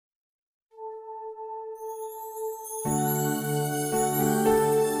Hello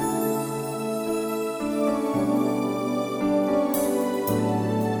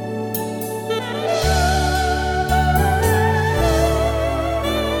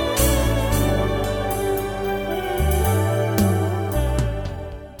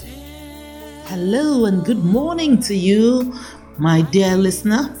and good morning to you, my dear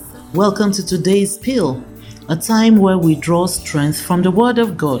listener. Welcome to today's Pill, a time where we draw strength from the Word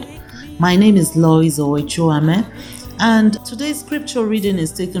of God. My name is Lois Owechuame, and today's scripture reading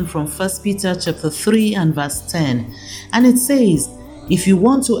is taken from 1 Peter chapter 3 and verse 10. And it says, if you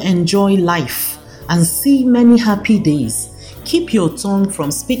want to enjoy life and see many happy days, keep your tongue from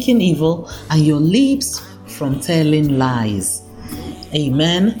speaking evil and your lips from telling lies.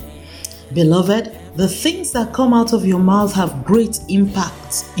 Amen. Beloved, the things that come out of your mouth have great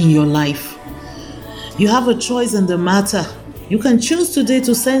impact in your life. You have a choice in the matter. You can choose today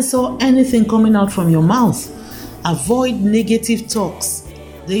to censor anything coming out from your mouth. Avoid negative talks.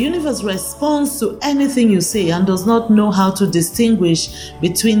 The universe responds to anything you say and does not know how to distinguish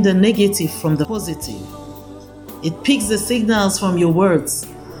between the negative from the positive. It picks the signals from your words.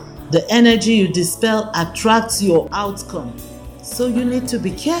 The energy you dispel attracts your outcome. So you need to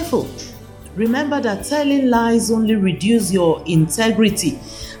be careful. Remember that telling lies only reduces your integrity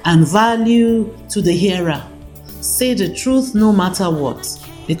and value to the hearer. Say the truth no matter what,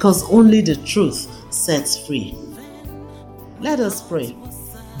 because only the truth sets free. Let us pray.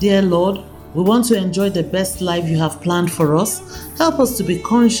 Dear Lord, we want to enjoy the best life you have planned for us. Help us to be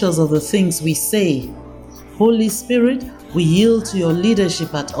conscious of the things we say. Holy Spirit, we yield to your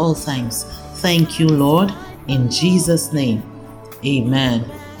leadership at all times. Thank you, Lord, in Jesus' name. Amen.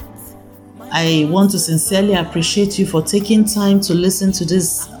 I want to sincerely appreciate you for taking time to listen to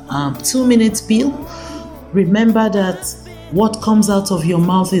this 2-minute Pill. Remember that what comes out of your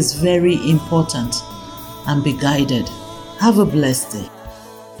mouth is very important, and be guided. Have a blessed day.